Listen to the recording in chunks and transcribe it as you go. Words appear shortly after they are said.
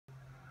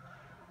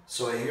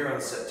So I hear on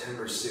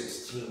September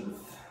 16th,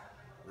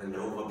 the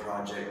Nova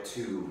Project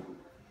 2,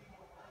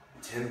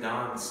 Tim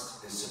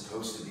Donst is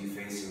supposed to be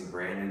facing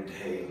Brandon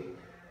Day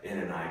in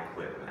an I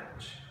Quit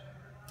match.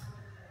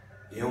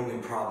 The only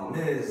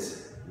problem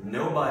is,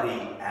 nobody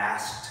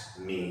asked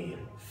me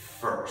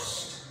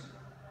first.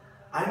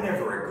 I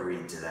never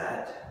agreed to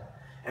that.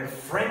 And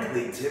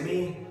frankly,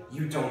 Timmy,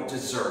 you don't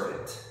deserve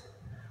it.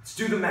 Let's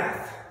do the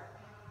math.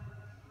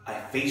 I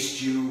faced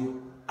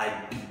you,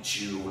 I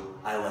beat you,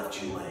 I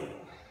left you laying.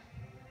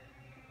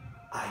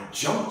 I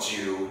jumped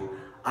you,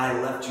 I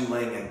left you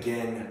laying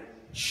again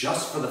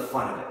just for the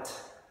fun of it.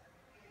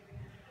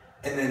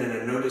 And then in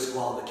a no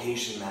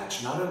disqualification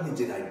match, not only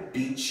did I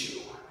beat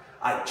you,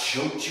 I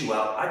choked you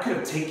out. I could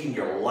have taken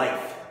your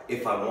life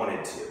if I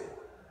wanted to.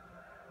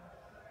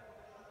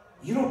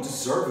 You don't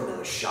deserve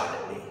another shot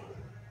at me.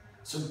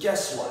 So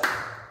guess what?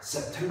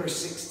 September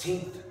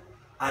 16th,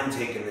 I'm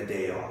taking the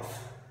day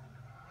off.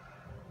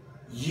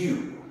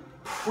 You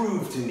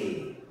prove to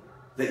me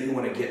that you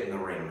want to get in the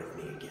ring with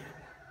me again.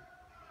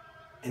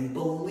 And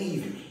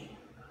believe me,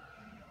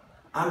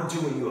 I'm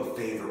doing you a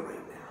favor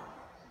right now.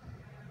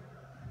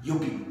 You'll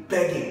be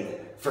begging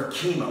for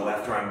chemo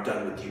after I'm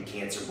done with you,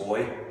 Cancer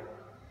Boy.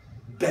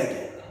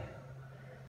 Begging.